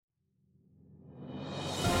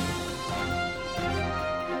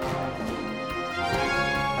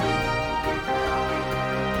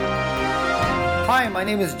Hi, my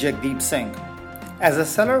name is Jagdeep Singh. As a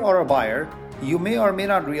seller or a buyer, you may or may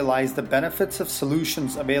not realize the benefits of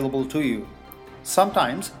solutions available to you.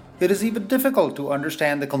 Sometimes it is even difficult to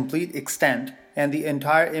understand the complete extent and the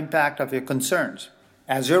entire impact of your concerns.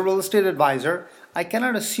 As your real estate advisor, I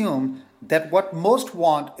cannot assume that what most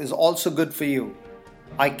want is also good for you.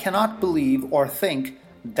 I cannot believe or think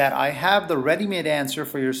that I have the ready-made answer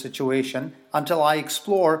for your situation until I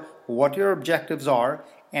explore what your objectives are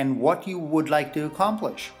and what you would like to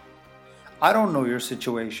accomplish. I don't know your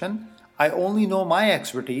situation. I only know my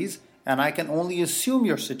expertise, and I can only assume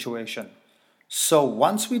your situation. So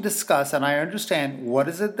once we discuss and I understand what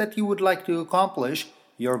is it that you would like to accomplish,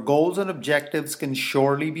 your goals and objectives can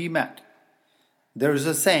surely be met. There is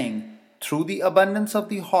a saying, through the abundance of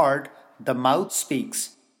the heart, the mouth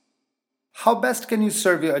speaks. How best can you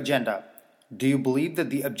serve your agenda? Do you believe that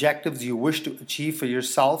the objectives you wish to achieve for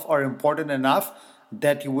yourself are important enough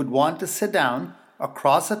that you would want to sit down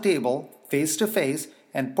across a table, face to face,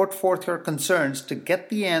 and put forth your concerns to get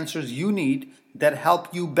the answers you need that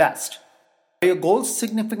help you best? Are your goals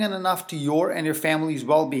significant enough to your and your family's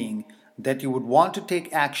well-being that you would want to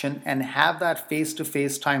take action and have that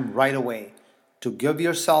face-to-face time right away to give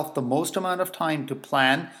yourself the most amount of time to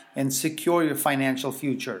plan and secure your financial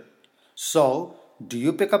future? So, do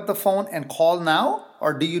you pick up the phone and call now,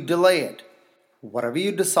 or do you delay it? Whatever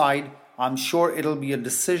you decide, I'm sure it'll be a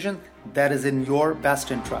decision that is in your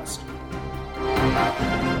best interest.